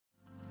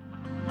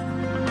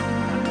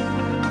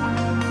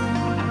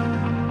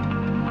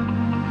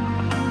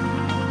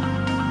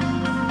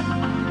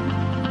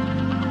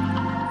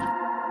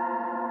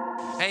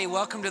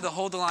welcome to the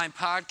Hold the Line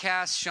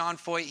podcast. Sean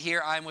Foyt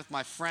here. I'm with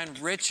my friend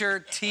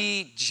Richard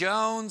T.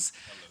 Jones,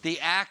 the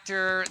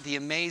actor, the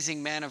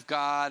amazing man of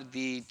God,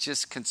 the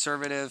just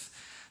conservative,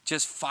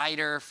 just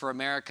fighter for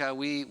America.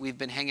 We've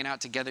been hanging out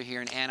together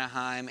here in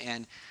Anaheim,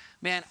 and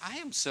man, I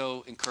am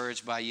so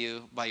encouraged by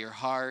you, by your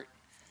heart.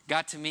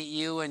 Got to meet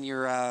you and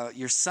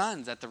your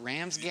sons at the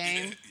Rams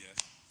game.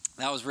 Yes.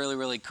 That was really,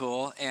 really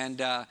cool.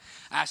 And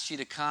asked you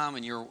to come,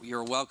 and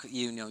you're welcome.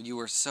 You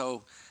were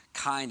so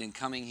kind in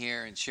coming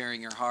here and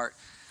sharing your heart.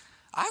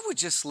 I would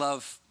just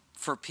love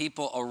for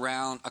people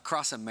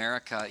across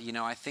America.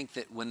 I think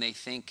that when they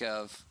think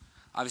of,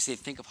 obviously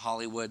they think of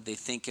Hollywood, they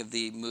think of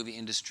the movie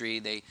industry,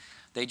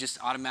 they just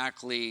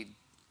automatically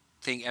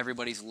think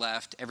everybody's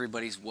left,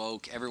 everybody's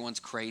woke, everyone's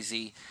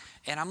crazy.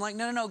 And I'm like,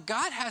 no,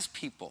 God has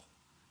people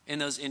in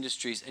those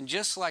industries. And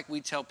just like we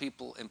tell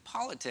people in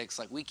politics,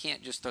 like we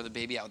can't just throw the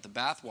baby out with the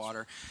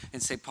bathwater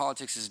and say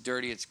politics is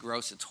dirty, it's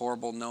gross, it's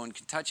horrible, no one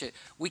can touch it.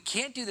 We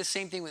can't do the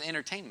same thing with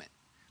entertainment.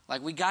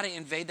 Like we got to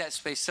invade that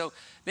space. So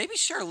maybe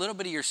share a little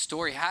bit of your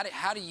story.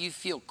 How do you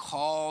feel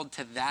called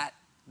to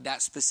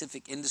that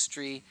specific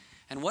industry?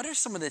 And what are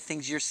some of the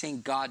things you're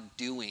seeing God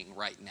doing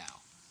right now?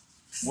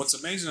 What's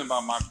amazing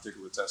about my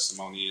particular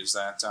testimony is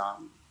that,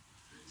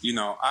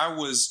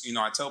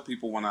 I tell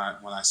people when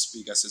I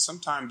speak, I said,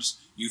 sometimes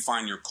you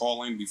find your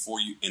calling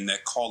and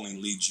that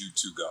calling leads you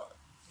to God.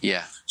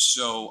 Yeah.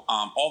 So,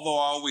 although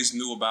I always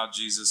knew about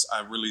Jesus,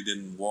 I really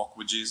didn't walk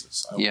with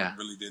Jesus. I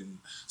really didn't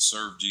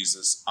serve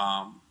Jesus.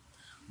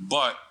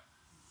 But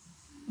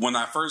when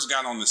I first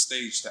got on the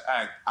stage to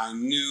act, I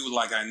knew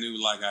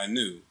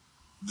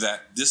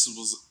that this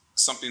was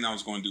something I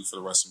was going to do for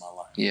the rest of my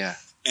life. Yeah.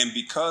 And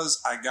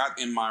because I got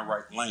in my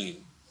right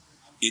lane,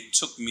 it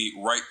took me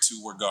right to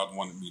where God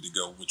wanted me to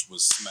go, which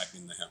was smack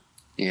into Him.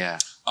 Yeah.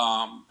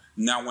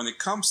 Now, when it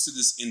comes to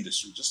this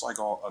industry, just like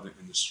all other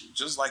industries,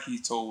 just like He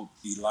told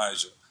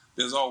Elijah,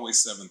 there's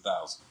always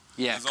 7,000.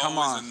 Yeah, there's come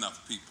always on.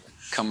 enough people.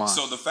 Come on.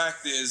 So the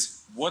fact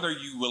is, what are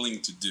you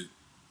willing to do?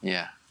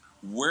 Yeah.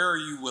 Where are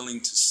you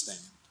willing to stand?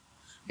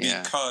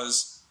 Yeah.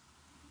 Because,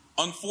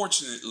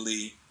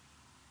 unfortunately,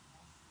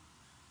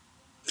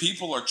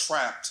 people are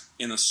trapped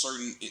in a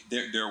certain.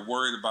 They're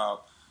worried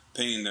about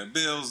paying their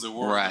bills. They're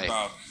worried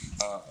about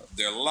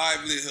their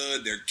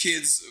livelihood, their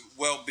kids'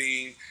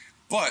 well-being.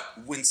 But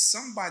when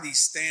somebody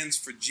stands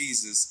for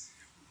Jesus,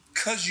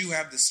 because you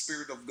have the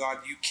Spirit of God,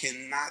 you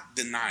cannot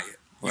deny it.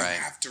 You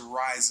have to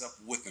rise up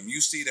with them. You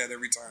see that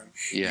every time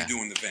you do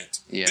an event.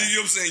 Yeah. You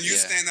know what I'm saying? You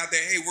stand out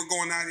there, hey, we're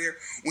going out here.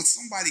 When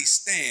somebody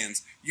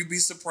stands, you'd be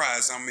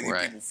surprised how many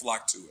people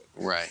flock to it.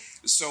 Right.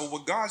 So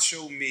what God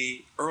showed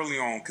me early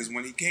on, because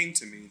when He came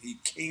to me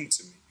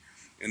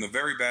in a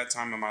very bad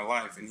time in my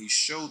life, and He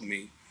showed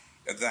me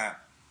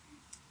that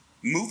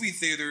movie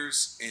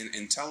theaters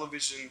and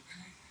television,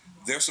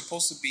 they're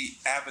supposed to be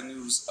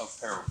avenues of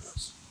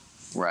parables.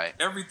 Right.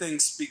 Everything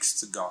speaks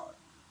to God.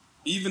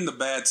 Even the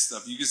bad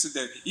stuff. You can sit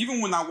there.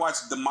 Even when I watch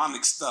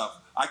demonic stuff,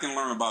 I can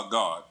learn about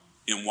God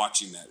in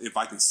watching that, if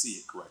I can see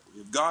it correctly.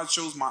 If God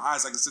shows my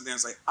eyes, I can sit there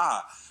and say,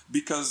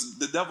 because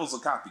the devil's a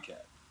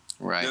copycat.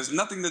 Right. There's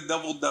nothing the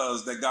devil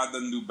does that God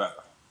doesn't do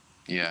better.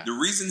 Yeah. The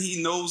reason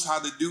he knows how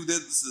to do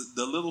this,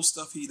 the little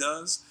stuff he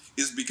does,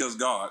 is because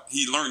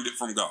he learned it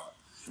from God,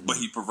 but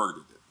he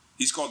perverted it.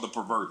 He's called the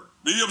perverter.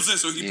 You know what I'm saying?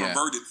 So he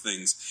perverted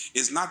things.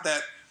 It's not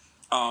that,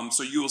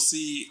 so you'll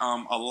see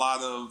a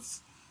lot of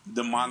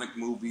demonic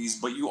movies,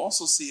 but you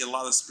also see a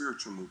lot of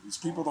spiritual movies.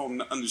 People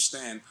don't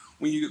understand,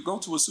 when you go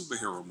to a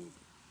superhero movie,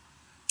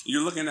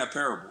 you're looking at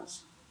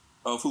parables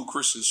of who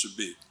Christians should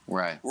be.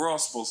 Right. We're all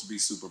supposed to be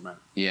Superman.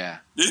 Yeah.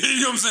 You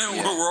know what I'm saying?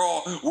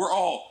 Yeah. We're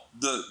all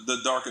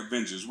the Dark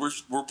Avengers. We're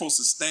supposed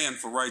to stand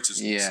for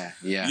righteousness.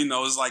 Yeah.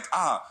 It's like,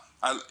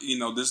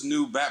 this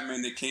new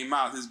Batman that came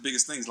out, his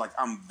biggest thing is like,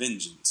 I'm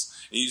vengeance.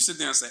 And you sit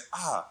there and say,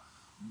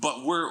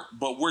 but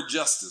we're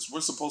justice.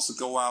 We're supposed to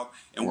go out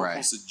and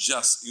we're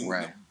supposed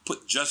to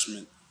put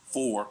judgment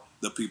for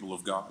the people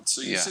of God.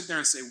 So you sit there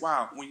and say,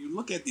 wow, when you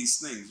look at these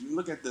things, you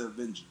look at the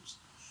Avengers,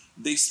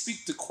 they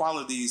speak to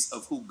qualities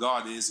of who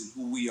God is and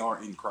who we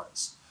are in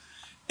Christ.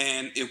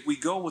 And if we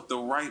go with the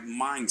right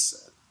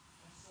mindset,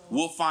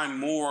 we'll find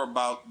more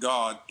about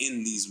God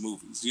in these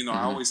movies.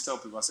 I always tell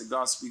people, I say,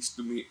 God speaks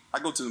to me. I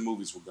go to the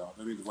movies with God.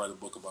 I need to write a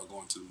book about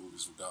going to the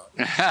movies with God.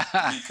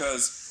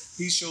 Because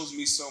He shows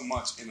me so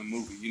much in a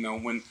movie.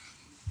 When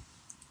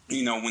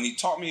He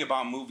taught me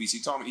about movies, he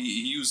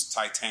used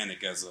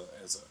Titanic as a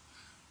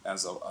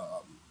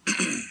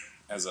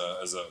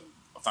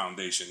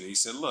foundation. And he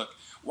said, look,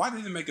 why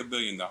did it make $1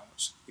 billion?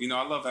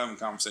 I love having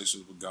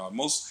conversations with God.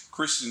 Most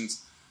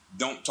Christians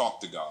don't talk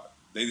to God.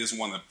 They just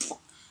want to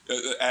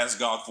ask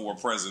God for a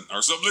present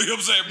or something. You know what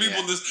I'm saying?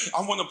 People just,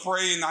 I want to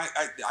pray, and I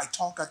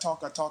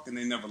talk, and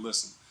they never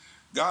listen.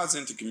 God's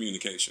into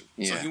communication.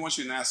 So He wants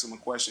you to ask Him a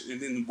question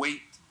and then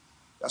wait.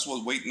 That's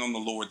what waiting on the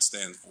Lord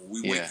stands for.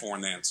 We wait for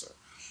an answer.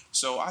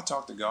 So I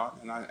talk to God,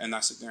 and I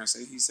sit there and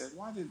say, He said,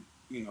 why did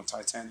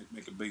Titanic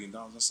make $1 billion?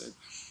 I said,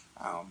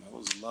 I don't know. It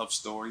was a love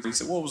story. He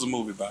said, what was the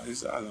movie about? He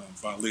said, I don't know,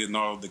 about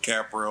Leonardo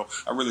DiCaprio.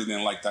 I really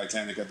didn't like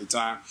Titanic at the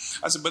time.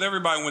 I said, but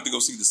everybody went to go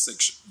see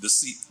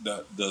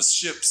the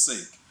ship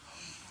sink.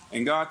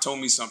 And God told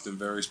me something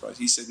very special.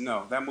 He said,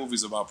 no, that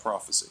movie's about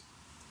prophecy.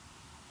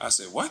 I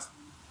said, what?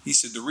 He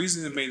said, the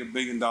reason it made $1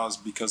 billion is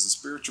because the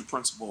spiritual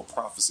principle of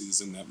prophecy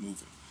is in that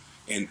movie.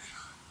 And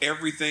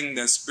everything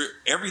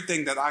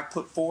that I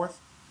put forth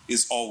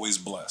is always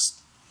blessed.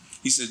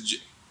 He said,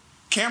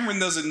 Cameron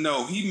doesn't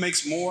know he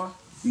makes more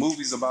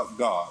movies about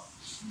God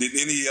than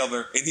any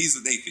other, and he's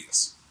an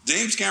atheist.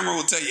 James Cameron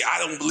will tell you, I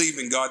don't believe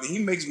in God. And he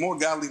makes more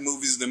godly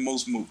movies than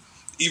most movies,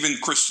 even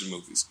Christian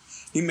movies.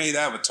 He made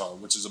Avatar,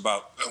 which is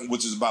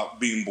about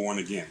being born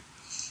again.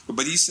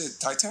 But he said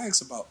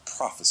Titanic's about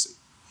prophecy.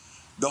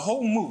 The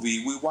whole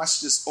movie, we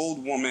watched this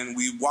old woman,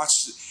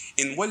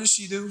 and what does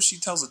she do? She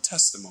tells a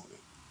testimony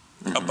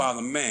about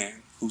a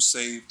man who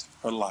saved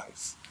her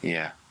life.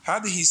 Yeah. How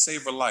did he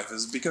save her life?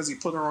 Is it because he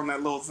put her on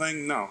that little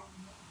thing? No.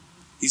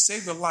 He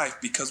saved her life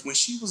because when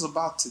she was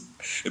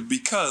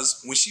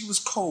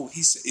cold,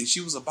 he said, and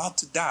she was about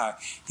to die,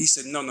 he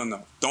said, no,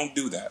 don't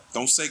do that.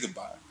 Don't say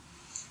goodbye.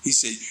 He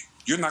said,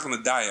 you're not going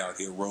to die out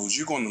here, Rose.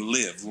 You're going to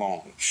live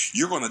long.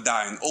 You're going to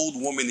die an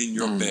old woman in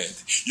your bed.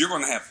 You're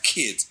going to have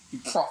kids. He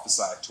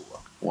prophesied to her.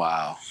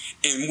 Wow.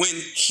 And when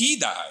he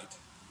died,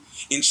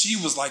 and she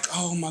was like,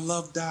 oh, my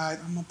love died.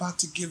 I'm about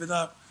to give it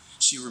up.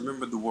 She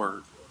remembered the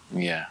word.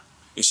 Yeah.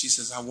 And she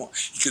says, I won't.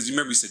 Because you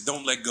remember he said,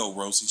 don't let go,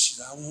 Rose. And she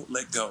said, I won't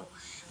let go.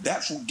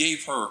 That's what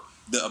gave her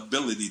the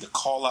ability to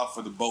call out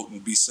for the boat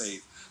and be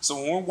saved. So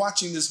when we're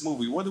watching this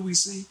movie, what do we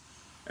see?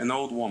 An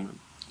old woman.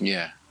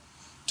 Yeah.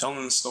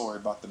 Telling the story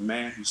about the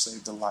man who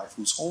saved her life,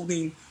 who's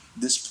holding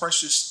this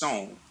precious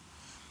stone.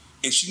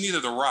 And she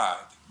needed a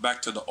ride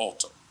back to the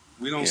altar.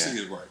 We don't see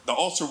it right. The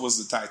altar was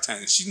the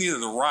Titanic. She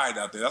needed a ride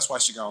out there. That's why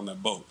she got on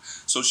that boat.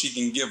 So she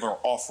can give her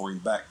offering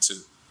back to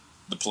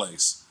the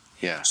place.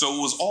 Yeah. So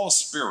it was all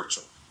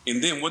spiritual.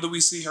 And then what do we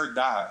see her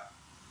die?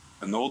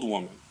 An old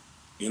woman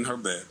in her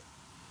bed.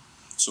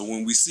 So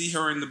when we see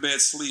her in the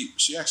bed sleep,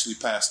 she actually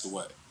passed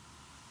away.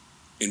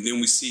 And then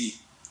we see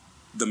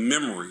the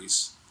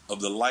memories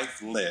of the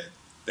life led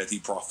that he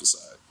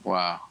prophesied.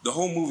 Wow. The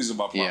whole movie's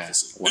about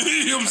prophecy. Wow.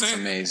 You know what I'm saying?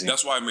 Amazing.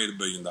 That's why it made $1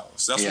 billion.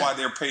 That's why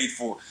they're paid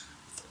for.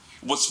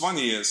 What's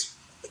funny is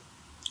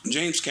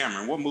James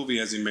Cameron, what movie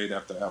has he made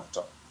after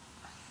Avatar?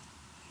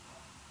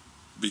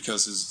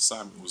 Because his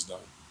assignment was done.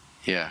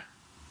 Yeah.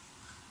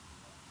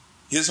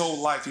 His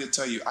whole life, he'll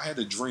tell you, I had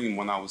a dream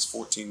when I was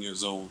 14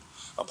 years old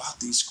about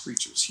these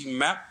creatures. He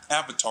mapped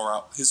Avatar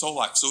out his whole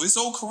life. So his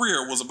whole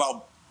career was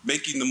about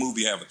making the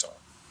movie Avatar.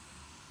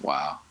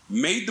 Wow.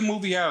 Made the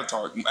movie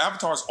Avatar.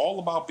 Avatar is all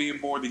about being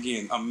born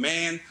again. A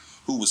man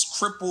who was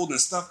crippled and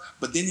stuff,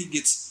 but then he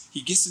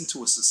gets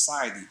into a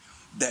society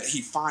that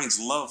he finds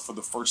love for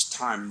the first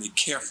time, and they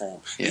care for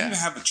him. Yeah. They even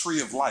have a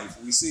tree of life.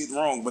 We see it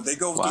wrong, but they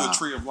go through a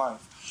tree of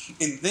life.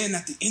 And then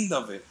at the end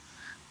of it,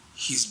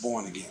 he's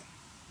born again.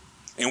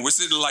 And we're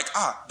sitting like,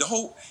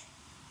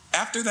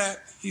 after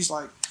that, he's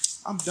like,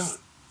 I'm done.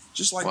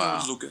 Just like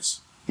George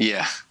Lucas.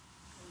 Yeah.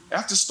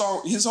 After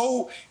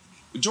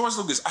George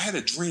Lucas, I had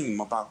a dream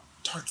about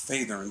Darth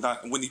Vader.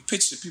 And when he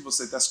pitched it, people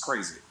said, that's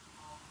crazy.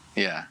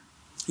 Yeah.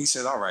 He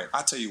said, all right,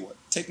 I'll tell you what.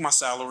 Take my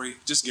salary.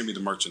 Just give me the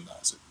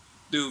merchandising.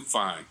 Dude,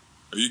 fine.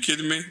 Are you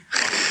kidding me?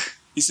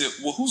 He said,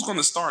 well, who's going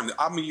to star in it?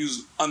 I'm going to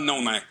use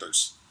unknown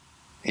actors.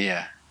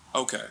 Yeah.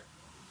 Okay.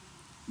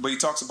 But he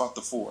talks about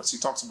the Force. He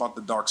talks about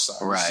the dark side.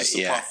 Right,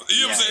 You know what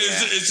I'm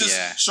saying? It's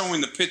just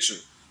showing the picture.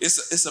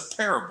 It's a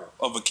parable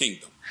of a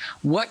kingdom.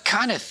 What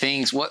kind of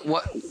things,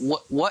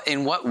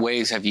 in what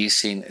ways have you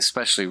seen,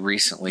 especially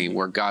recently,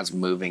 where God's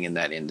moving in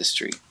that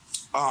industry?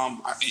 I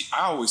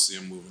always see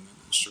him moving in the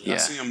industry. Yeah. I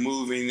see him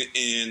moving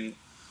in,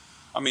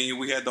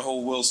 we had the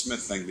whole Will Smith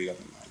thing the other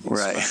night.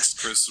 Right.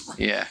 Chris,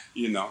 yeah.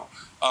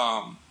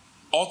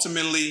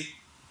 Ultimately,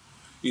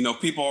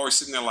 people are always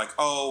sitting there like,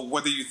 oh,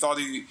 whether you thought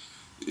he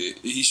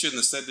shouldn't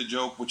have said the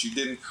joke, which you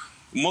didn't.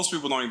 Most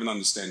people don't even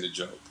understand the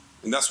joke.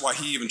 And that's why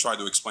he even tried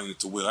to explain it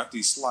to Will. After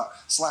he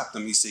slapped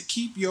him, he said,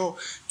 keep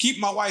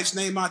my wife's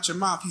name out your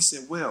mouth. He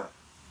said, Will,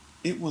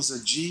 it was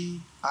a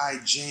G.I.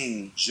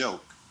 Jane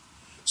joke.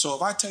 So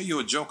if I tell you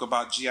a joke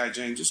about G.I.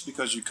 Jane, just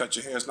because you cut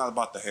your hair, it's not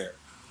about the hair.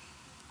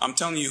 I'm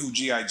telling you who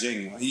G.I.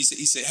 Jane was. He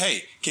said,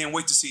 hey, can't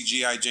wait to see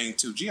G.I. Jane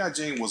too. G.I.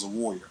 Jane was a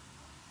warrior.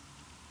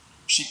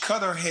 She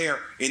cut her hair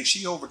and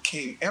she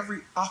overcame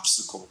every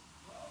obstacle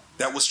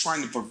that was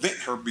trying to prevent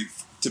her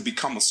to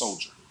become a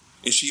soldier.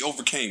 And she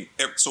overcame.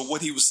 So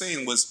what he was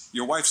saying was,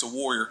 your wife's a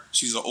warrior.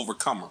 She's an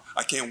overcomer.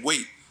 I can't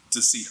wait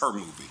to see her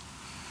movie.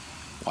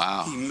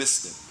 Wow. He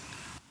missed it.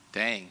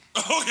 Dang.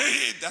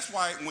 Okay, that's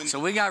why when. So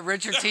we got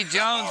Richard T.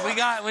 Jones. We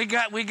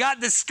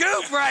got the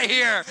scoop right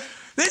here.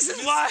 This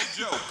is why.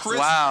 The joke. Chris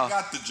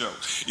got the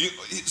joke. He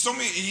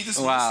just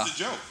missed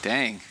the joke.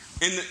 Dang.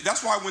 And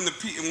that's why when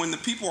the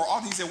people were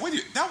off, he said,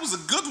 "Wait, that was a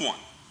good one."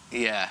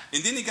 Yeah.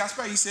 And then he got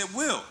back. He said,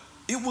 "Will,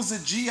 it was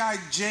a G.I.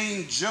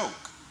 Jane joke."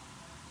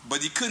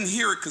 But he couldn't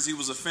hear it because he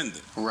was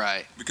offended.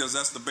 Right. Because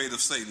that's the bait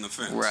of Satan,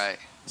 offense. Right.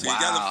 So he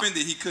got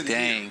offended, he couldn't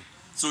hear it.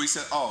 So he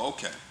said, oh,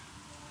 okay.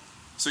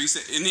 So he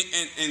said,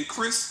 and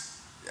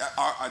Chris,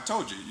 I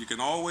told you, you can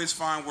always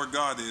find where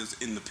God is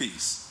in the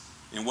peace.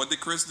 And what did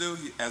Chris do?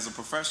 As a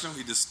professional,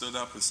 he just stood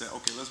up and said,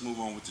 okay, let's move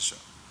on with the show.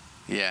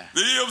 Yeah.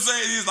 You know what I'm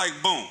saying? He's like,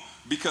 boom.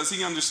 Because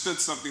he understood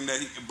something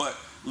but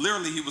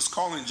literally he was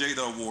calling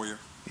Jada a warrior.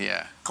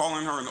 Yeah.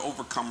 Calling her an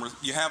overcomer.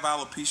 You have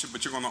alopecia,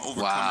 but you're going to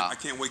overcome it. I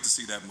can't wait to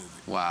see that movie.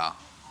 Wow.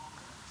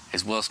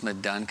 Is Will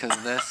Smith done because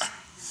of this?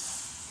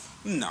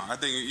 No, I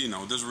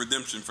think, there's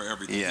redemption for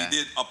everything. Yeah. He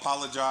did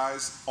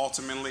apologize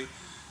ultimately.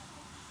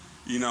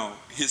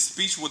 His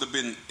speech would have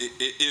been,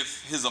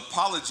 if his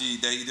apology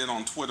that he did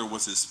on Twitter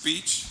was his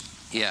speech,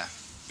 yeah,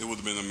 it would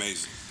have been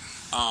amazing.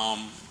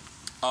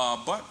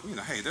 But,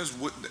 hey,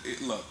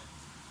 look,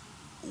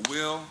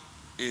 Will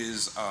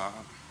is,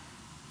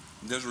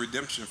 there's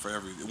redemption for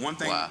everything. One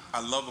thing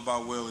I love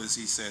about Will is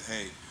he said,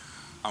 hey,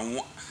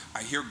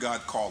 I hear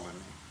God calling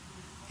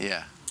me.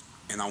 Yeah.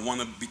 And I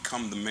want to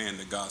become the man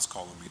that God's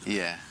calling me to be.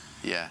 Yeah.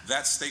 Yeah.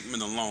 That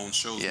statement alone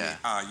shows me,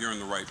 you're in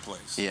the right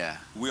place. Yeah.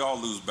 We all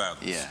lose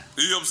battles. Yeah.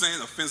 You know what I'm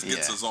saying? Offense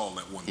gets us all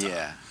at one time.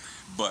 Yeah.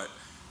 But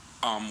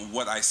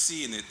what I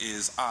see in it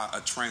is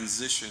a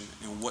transition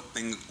in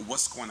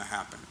what's going to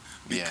happen.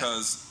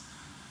 Because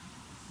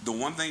the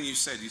one thing you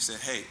said,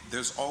 hey,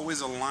 there's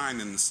always a line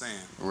in the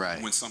sand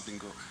when something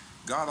grows.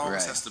 God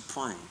always has to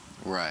prune.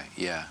 Right,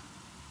 yeah.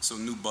 So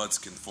new buds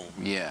can form.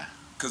 Yeah.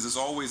 Because it's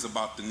always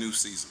about the new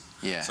season.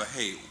 Yeah. So,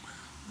 hey,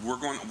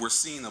 we're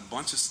seeing a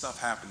bunch of stuff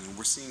happening.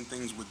 We're seeing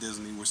things with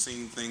Disney. We're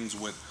seeing things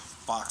with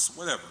Fox,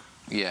 whatever.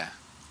 Yeah.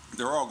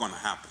 They're all going to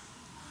happen.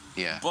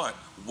 Yeah. But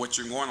what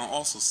you're going to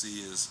also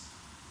see is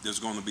there's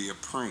going to be a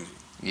pruning.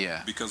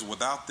 Yeah. Because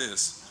without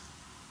this,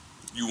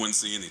 you wouldn't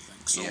see anything.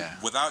 So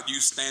without you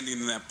standing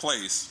in that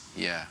place,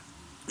 you know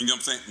what I'm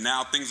saying?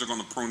 Now things are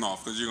going to prune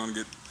off because you're going to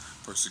get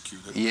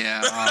persecuted.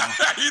 Yeah.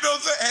 You know what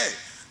I'm saying? Hey,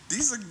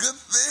 these are good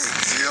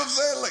things. You know what I'm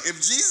saying? Like if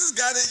Jesus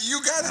got it,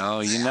 you got it. Oh,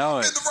 you know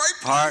it. In the right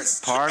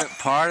place.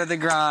 Part of the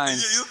grind.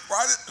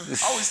 I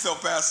always tell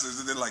pastors,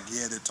 and they're like,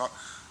 yeah, they talk.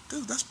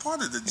 Dude, that's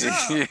part of the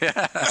job.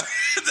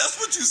 That's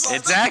what you saw.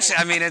 It's actually,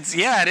 I mean, it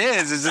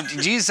is.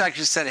 Jesus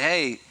actually said,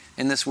 hey,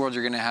 in this world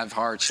you're going to have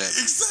hardship.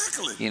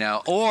 Exactly.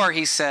 Or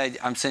he said,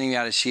 I'm sending you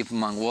out as sheep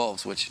among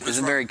wolves, which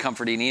isn't very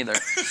comforting either.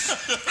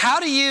 How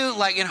do you,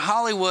 like in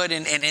Hollywood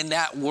and in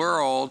that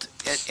world,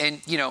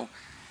 and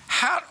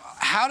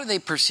how do they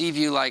perceive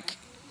you? Like,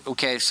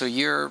 okay, so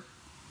you're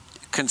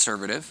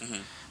conservative.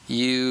 Mm-hmm.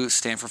 You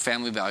stand for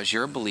family values.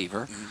 You're a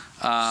believer.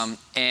 Mm-hmm.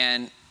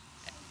 And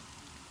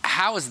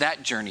how has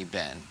that journey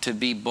been to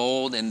be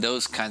bold in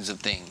those kinds of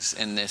things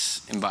in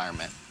this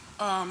environment?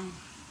 I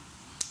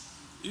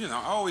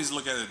always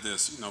look at it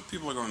this,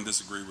 people are going to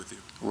disagree with you.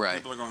 Right.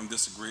 People are going to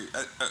disagree.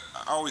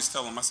 I always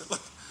tell them, I said,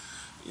 look,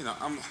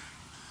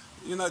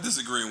 you're not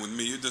disagreeing with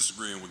me, you're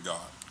disagreeing with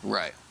God.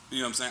 Right. You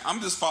know what I'm saying?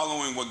 I'm just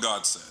following what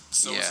God said.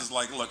 So it's just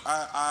like, look,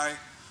 I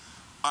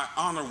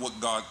honor what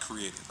God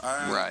created.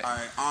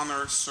 I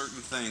honor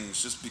certain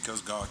things just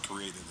because God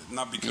created it.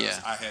 Not because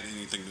I had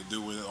anything to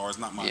do with it or it's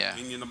not my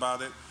opinion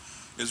about it.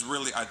 It's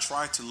really, I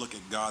try to look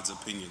at God's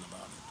opinion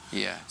about it.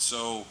 Yeah.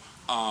 So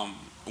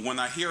when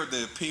I hear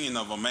the opinion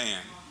of a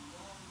man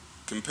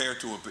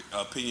compared to an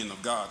opinion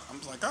of God, I'm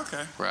just like,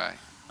 okay. Right.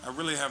 I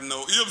really have no,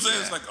 you know what I'm saying?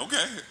 Yeah. It's like,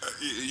 okay,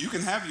 you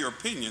can have your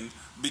opinion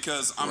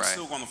because I'm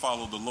still going to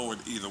follow the Lord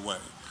either way.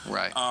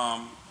 Right.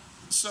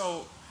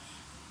 So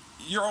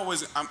you're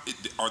always,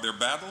 are there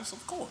battles?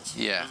 Of course.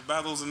 Yeah. There's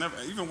battles in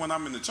even when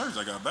I'm in the church,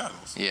 I got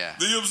battles. Yeah.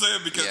 You know what I'm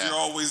saying? Because you're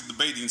always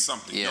debating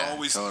something. Yeah, you're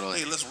always,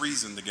 hey, let's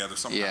reason together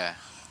sometime. Yeah.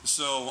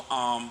 So,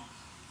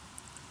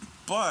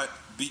 but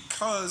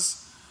because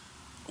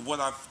what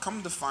I've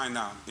come to find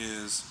out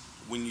is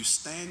when you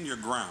stand your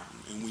ground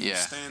and when you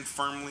stand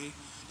firmly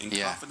and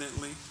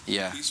confidently,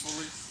 and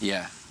peacefully,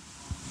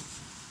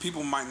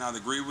 people might not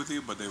agree with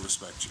you, but they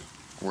respect you.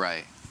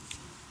 Right.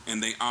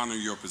 And they honor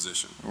your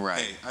position.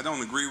 Right. Hey, I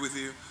don't agree with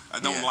you. I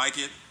don't like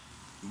it,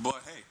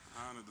 but hey,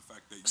 I honor the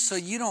fact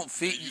that you don't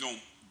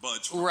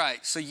budge.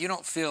 Right. So you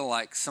don't feel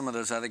like some of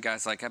those other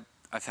guys. Like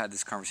I've had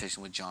this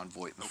conversation with John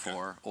Voight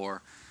before,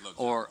 or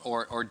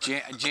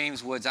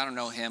James Woods. I don't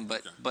know him,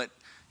 but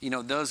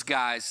those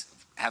guys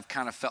have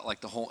kind of felt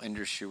like the whole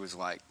industry was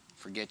like,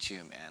 forget you,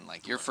 man.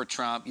 Like you're for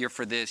Trump, you're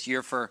for this,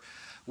 you're for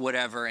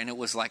whatever, and it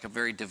was like a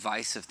very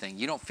divisive thing.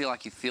 You don't feel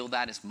like you feel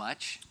that as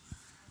much?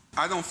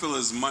 I don't feel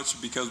as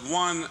much because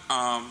one,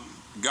 God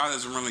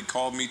hasn't really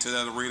called me to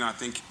that arena. I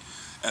think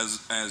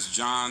as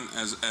John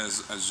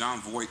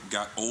Voight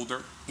got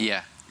older,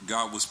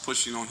 God was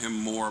pushing on him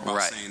more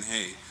about saying,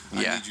 hey,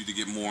 I need you to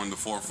get more in the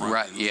forefront.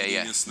 Right.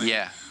 This thing.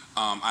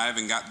 I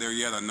haven't got there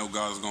yet. I know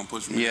God is going to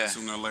push me there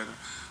sooner or later.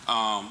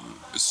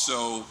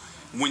 So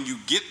when you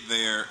get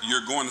there,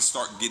 you're going to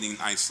start getting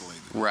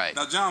isolated. Right.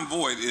 Now, John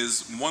Voight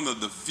is one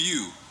of the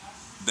few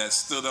that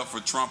stood up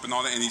for Trump and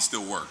all that, and he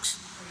still works.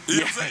 You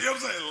know what I'm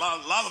saying? A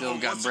lot of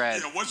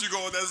them, once you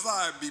go on that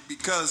side,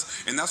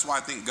 because, and that's why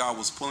I think God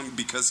was pulling,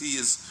 because he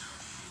is,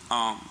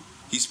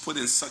 he's put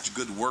in such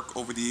good work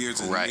over the years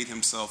and made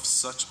himself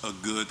such a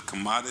good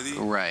commodity.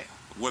 Right.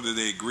 whether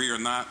they agree or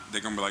not,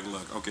 they're gonna be like,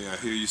 look, okay, I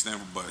hear you,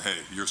 Stanford, but hey,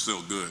 you're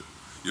still good.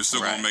 You're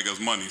still gonna make us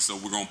money, so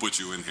we're gonna put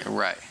you in here.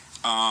 Right.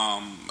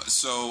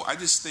 So I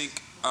just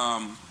think,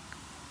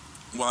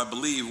 well, I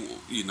believe,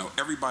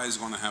 everybody's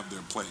gonna have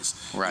their place.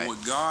 Right. And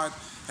what God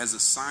has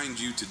assigned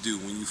you to do,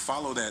 when you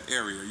follow that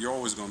area, you're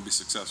always gonna be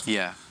successful.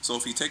 Yeah. So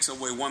if he takes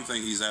away one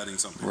thing, he's adding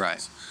something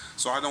else.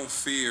 So I don't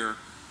fear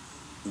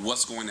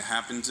what's going to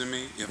happen to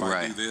me if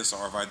I do this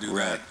or if I do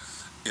that.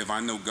 If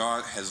I know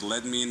God has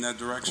led me in that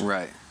direction,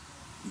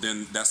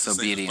 then that's the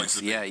safest place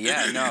to be.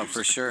 Yeah, no,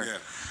 for sure. Yeah.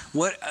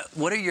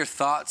 What are your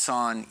thoughts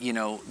on,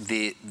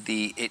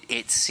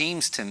 it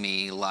seems to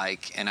me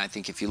like, and I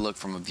think if you look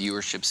from a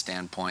viewership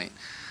standpoint,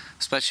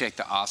 especially like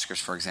the Oscars,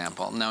 for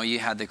example. Now, you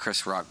had the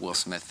Chris Rock, Will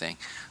Smith thing,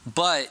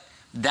 but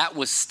that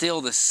was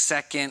still the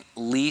second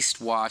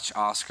least watched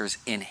Oscars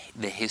in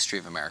the history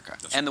of America.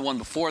 And the one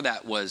before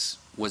that was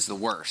the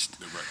worst.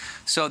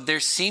 So there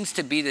seems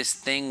to be this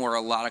thing where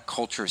a lot of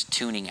culture is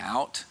tuning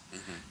out.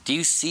 Do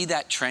you see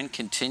that trend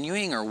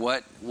continuing, or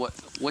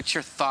what's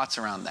your thoughts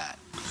around that?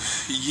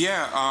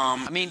 Yeah.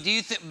 I mean, do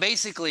you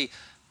basically,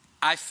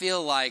 I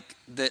feel like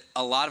that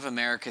a lot of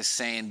America is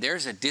saying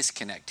there's a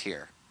disconnect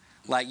here.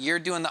 Like you're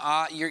doing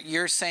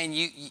you're saying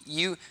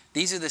you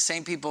these are the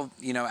same people,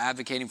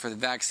 advocating for the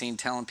vaccine,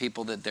 telling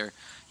people that they're,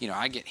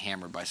 I get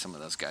hammered by some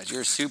of those guys.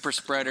 You're a super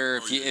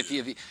spreader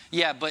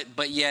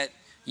but yet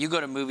you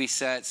go to movie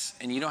sets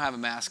and you don't have a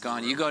mask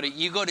on.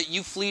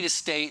 You flee to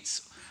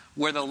states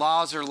where the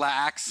laws are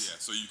lax. Yeah,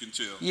 so you can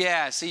chill.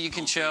 Yeah, so you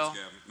can chill.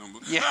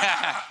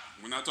 Yeah.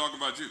 We're not talking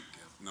about you.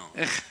 No.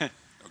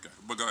 Okay,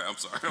 but go ahead. I'm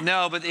sorry.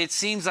 No, but it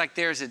seems like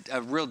there's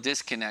a real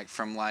disconnect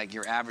from like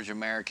your average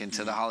American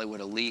to the Hollywood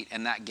elite,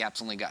 and that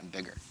gap's only gotten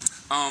bigger.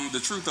 The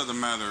truth of the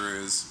matter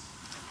is,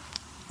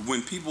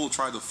 when people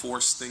try to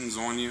force things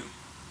on you,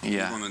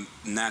 you're going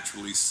to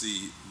naturally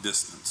see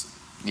distance.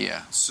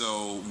 Yeah.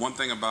 So one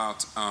thing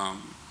about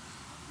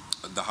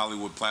the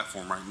Hollywood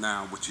platform right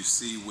now, what you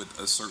see with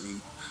a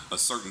certain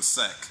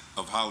sect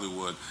of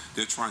Hollywood,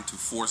 they're trying to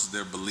force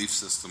their belief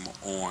system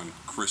on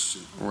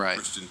Christian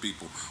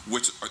people,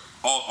 which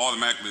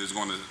automatically is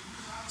going to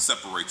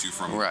separate you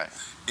from it.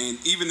 And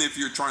even if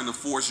you're trying to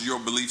force your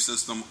belief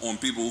system on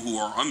people who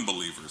are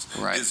unbelievers,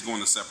 it's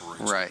going to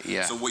separate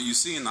you. So what you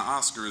see in the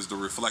Oscar is the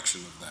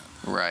reflection of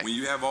that. When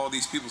you have all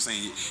these people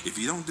saying, if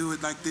you don't do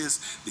it like this,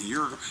 then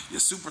you're a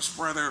super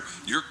spreader,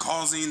 you're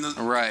causing the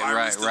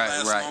virus to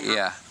last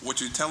longer.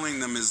 What you're telling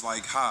them is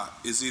like,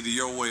 it's either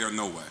your way or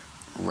no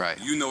way.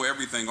 You know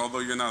everything, although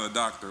you're not a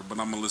doctor, but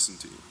I'm going to listen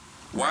to you.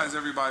 Why is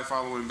everybody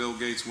following Bill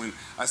Gates when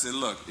I said,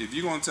 look, if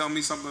you're going to tell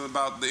me something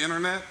about the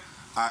internet,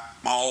 I'm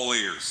all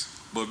ears.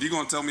 But if you're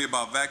going to tell me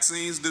about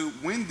vaccines, dude,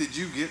 when did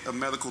you get a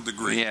medical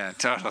degree? Yeah,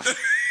 totally.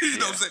 You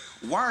know what I'm saying?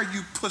 Why are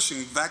you pushing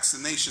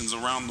vaccinations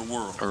around the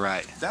world?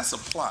 That's a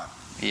plot.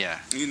 Yeah.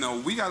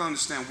 We got to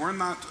understand, we're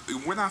not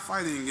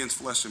fighting against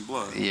flesh and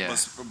blood,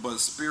 but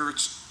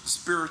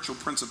spiritual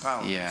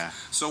principalities.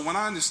 So when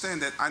I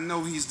understand that, I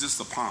know he's just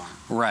a pawn.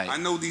 I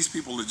know these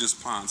people are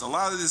just pawns. A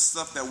lot of this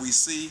stuff that we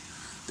see,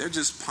 they're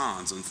just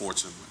pawns,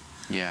 unfortunately.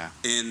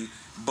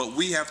 But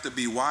we have to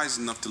be wise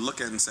enough to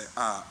look at it and say,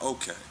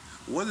 okay,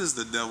 what is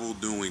the devil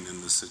doing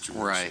in this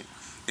situation?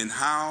 And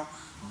how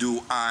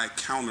do I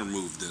counter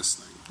move this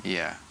thing?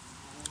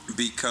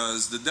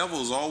 Because the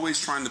devil is always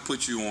trying to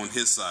put you on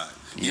his side.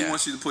 He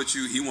wants you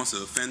to he wants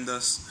to offend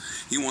us.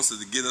 He wants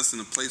to get us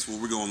in a place where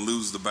we're going to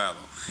lose the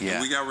battle.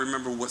 And we got to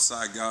remember what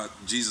side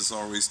Jesus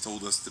always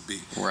told us to be.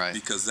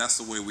 Because that's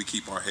the way we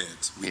keep our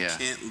heads. We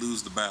can't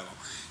lose the battle.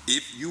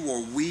 If you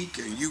are weak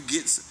and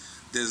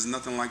there's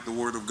nothing like the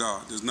word of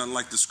God. There's nothing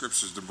like the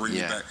scriptures to bring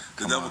you back.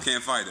 The devil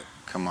can't fight it.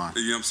 Come on.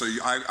 You know what I'm saying?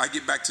 I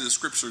get back to the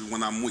scriptures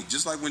when I'm weak.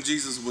 Just like when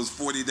Jesus was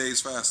 40 days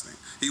fasting.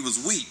 He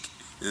was weak.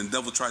 And the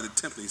devil tried to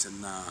tempt him. He said,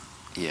 nah.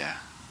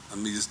 Let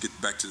me just get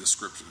back to the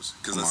scriptures.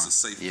 Because that's a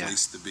safe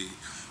place to be.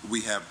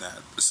 We have that.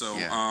 So,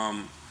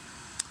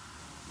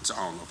 so I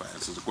don't know if I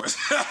answered the question.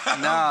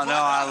 No,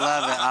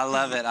 I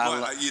love it.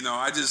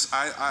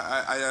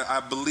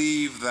 I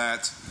believe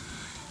that,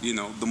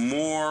 the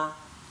more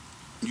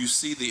you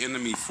see the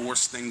enemy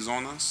force things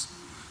on us,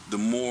 the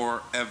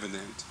more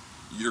evident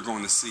you're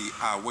going to see,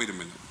 wait a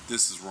minute,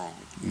 this is wrong.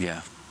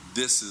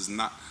 This is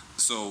not.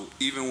 So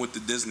even with the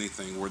Disney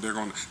thing where they're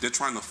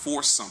trying to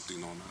force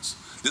something on us,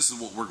 this is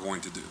what we're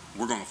going to do.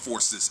 We're going to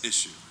force this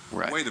issue.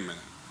 Wait a minute.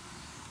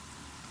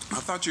 I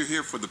thought you're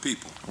here for the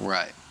people.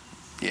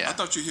 I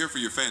thought you're here for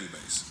your fan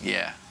base.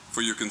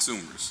 For your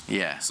consumers.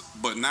 So,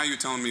 but now you're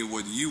telling me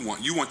what you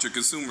want. You want your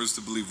consumers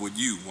to believe what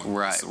you want.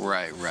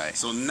 Right.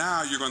 So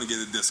now you're going to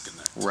get a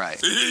disconnect. You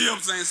know what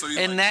I'm saying? So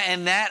and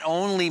that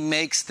only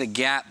makes the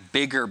gap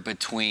bigger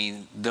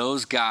between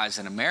those guys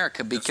in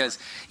America, because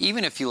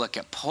even if you look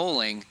at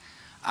polling,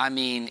 I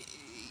mean,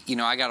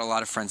 I got a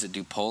lot of friends that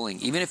do polling.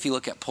 Even if you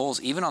look at polls,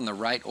 even on the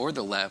right or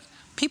the left,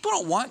 people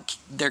don't want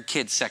their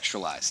kids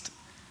sexualized.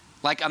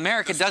 Like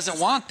America doesn't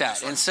want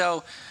that. And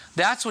so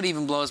that's what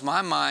even blows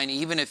my mind.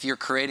 Even if you're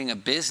creating a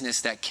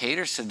business that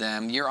caters to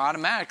them, you're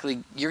going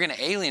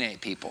to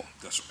alienate people.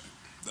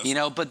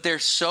 But they're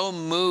so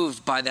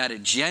moved by that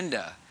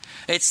agenda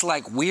it's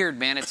like weird,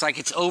 man. It's like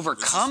it's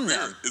overcome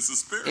them. It's a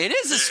spirit. It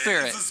is a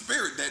spirit. It's a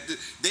spirit that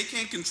they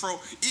can't control.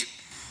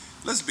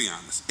 Let's be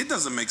honest. It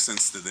doesn't make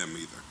sense to them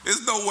either.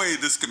 There's no way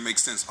this can make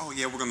sense. Oh,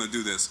 yeah, we're going to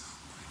do this.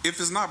 If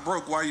it's not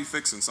broke, why are you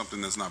fixing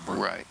something that's not broke?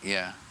 Right,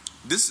 yeah.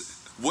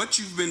 What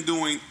you've been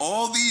doing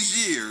all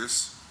these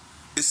years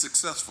is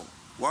successful.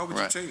 Why would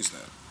you change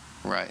that?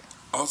 Right.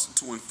 Also,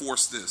 to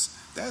enforce this.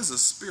 That is a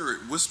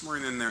spirit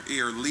whispering in their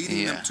ear,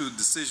 leading them to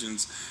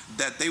decisions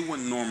that they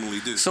wouldn't normally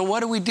do. So what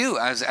do we do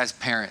as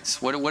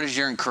parents? What is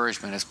your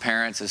encouragement as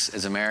parents,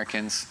 as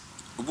Americans?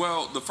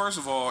 Well, first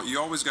of all, you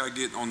always got to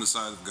get on the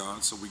side of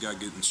God, so we got to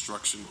get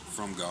instruction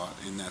from God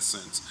in that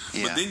sense.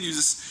 Yeah. But then you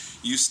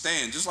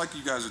stand, just like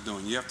you guys are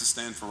doing. You have to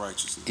stand for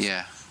righteousness.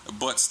 Yeah.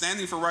 But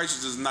standing for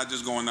righteousness is not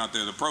just going out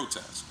there to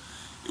protest.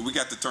 We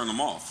got to turn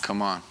them off.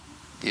 Come on.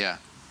 Yeah.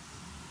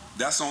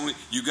 That's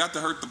you got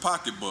to hurt the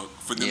pocketbook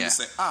for them to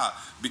say,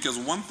 because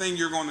one thing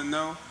you're going to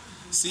know,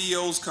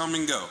 CEOs come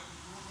and go.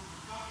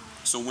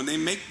 So when they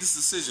make this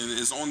decision,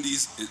 it's on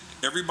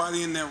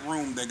everybody in that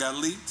room that got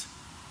leaked,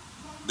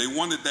 they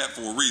wanted that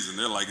for a reason.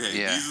 They're like, hey,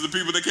 these are the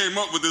people that came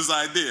up with this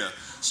idea.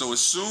 So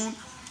as soon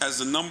as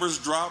the numbers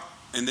drop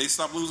and they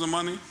stop losing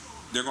money,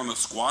 they're going to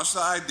squash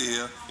the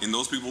idea, and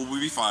those people will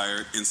be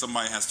fired, and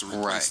somebody has to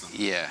replace them.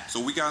 Yeah.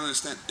 So we got to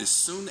understand, as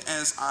soon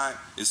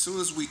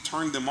as we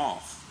turn them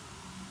off,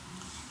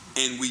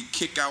 and we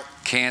kick out,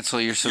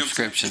 cancel your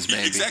subscriptions,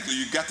 baby. Exactly.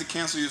 You got to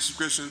cancel your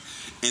subscription,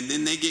 and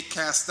then they get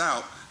cast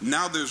out.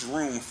 Now there's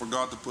room for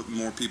God to put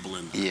more people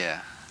in there.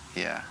 Yeah.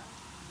 Yeah.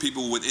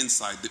 People with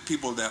insight, the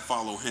people that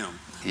follow Him.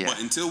 Yeah.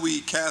 But until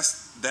we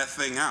cast that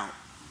thing out,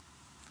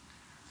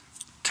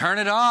 turn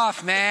it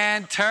off,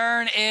 man.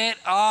 Turn it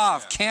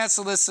off. Yeah.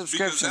 Cancel this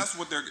subscription.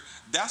 Because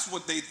that's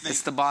what they think.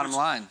 It's the bottom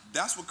line.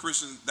 That's what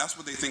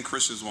they think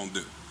Christians won't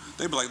do.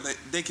 They be like,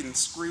 they can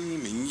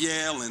scream and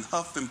yell and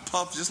huff and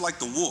puff just like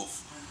the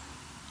wolf.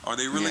 Are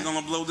they really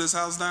going to blow this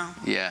house down?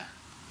 Yeah.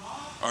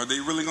 Are they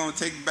really going to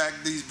take back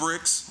these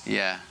bricks?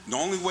 Yeah. The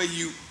only way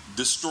you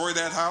destroy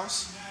that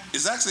house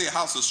is actually a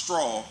house of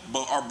straw,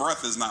 but our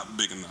breath is not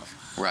big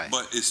enough. Right.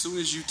 But as soon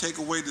as you take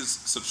away the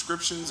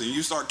subscriptions and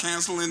you start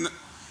canceling,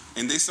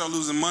 and they start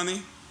losing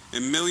money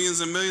and millions,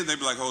 they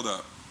be like, hold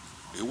up.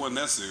 It wasn't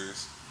that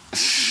serious.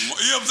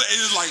 You know what I'm saying?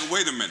 It's like,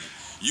 wait a minute.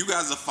 You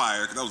guys are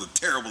fired because that was a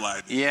terrible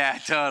idea. Yeah,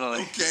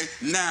 totally. Okay,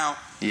 now,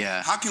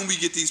 how can we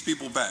get these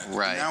people back?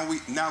 Right.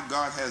 Now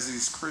God has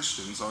these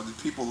Christians or the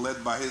people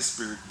led by His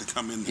Spirit to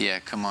come in there. Yeah,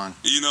 come on.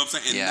 You know what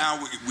I'm saying? And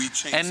now we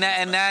change. And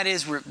that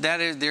is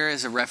there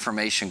is a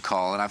reformation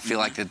call, and I feel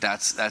like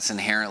that's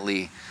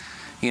inherently,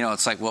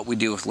 it's like what we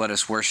do with Let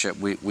Us Worship.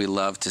 We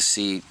love to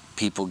see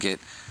people get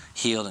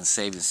healed and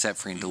saved and set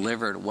free and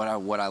delivered. What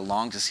I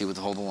long to see with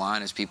Hold the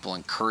Line is people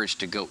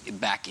encouraged to go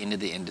back into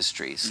the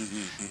industries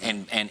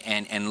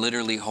and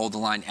literally hold the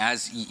line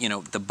as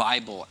the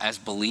Bible, as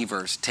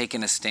believers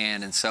taking a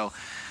stand. And so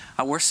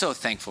we're so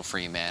thankful for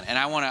you, man. And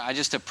I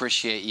just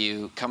appreciate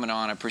you coming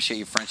on. I appreciate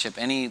your friendship.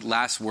 Any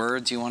last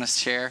words you want to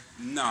share?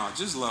 No,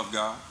 just love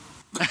God.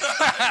 All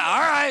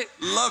right.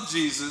 Love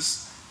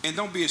Jesus and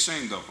don't be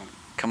ashamed of Him.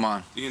 Come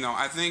on.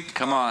 I think.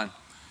 Come on.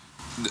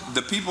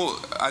 The people,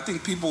 I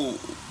think people,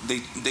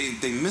 they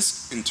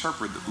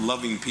misinterpret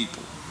loving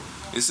people.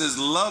 It says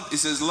love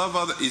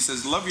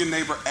your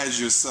neighbor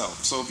as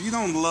yourself. So if you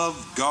don't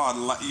love God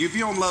like you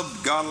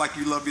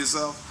love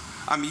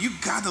yourself, I mean, you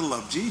got to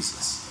love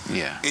Jesus.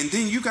 Yeah. And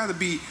then you got to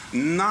be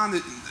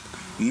non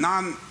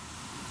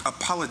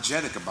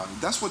apologetic about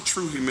it. That's what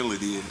true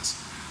humility is.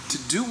 To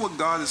do what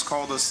God has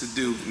called us to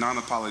do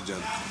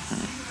non-apologetically.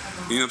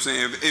 You know what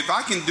I'm saying? If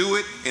I can do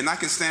it and I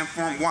can stand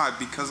for Him, why?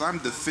 Because I'm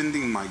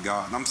defending my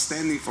God. I'm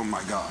standing for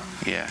my God.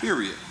 Yeah.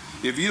 Period.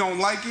 If you don't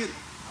like it,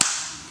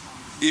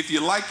 if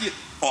you like it,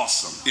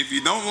 awesome. If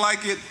you don't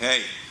like it,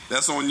 hey,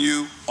 that's on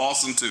you.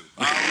 Awesome too.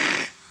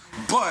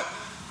 But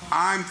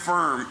I'm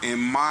firm in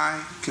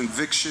my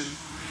conviction,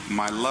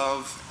 my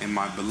love, and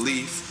my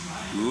belief.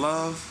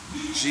 Love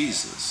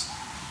Jesus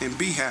and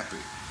be happy.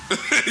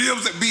 You know what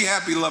I'm saying? Be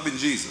happy loving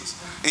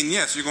Jesus. And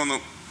yes, you're going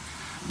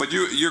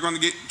to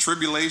get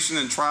tribulation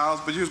and trials,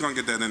 but you're just going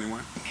to get that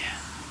anyway. Yeah.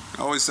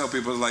 I always tell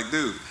people, it's like,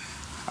 dude,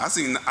 I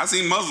seen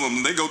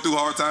Muslims, they go through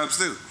hard times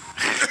too.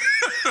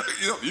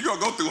 You're going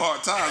to go through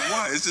hard times.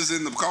 Why? It's just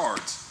in the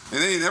cards. It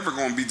ain't ever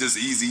going to be just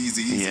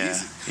easy.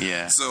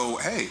 Yeah. So,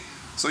 hey,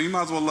 you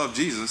might as well love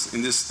Jesus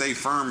and just stay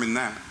firm in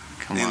that.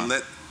 And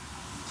let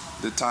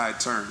the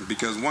tide turn.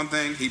 Because one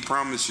thing He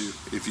promised you,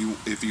 if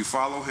you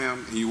follow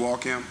Him and you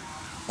walk Him,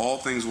 all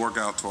things work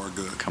out to our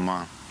good. Come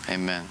on.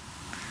 Amen.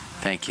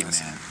 Thank you, man.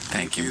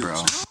 Thank you,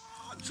 bro.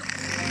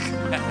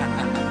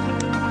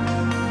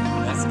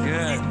 That's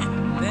good.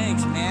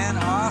 Thanks, man.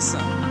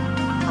 Awesome.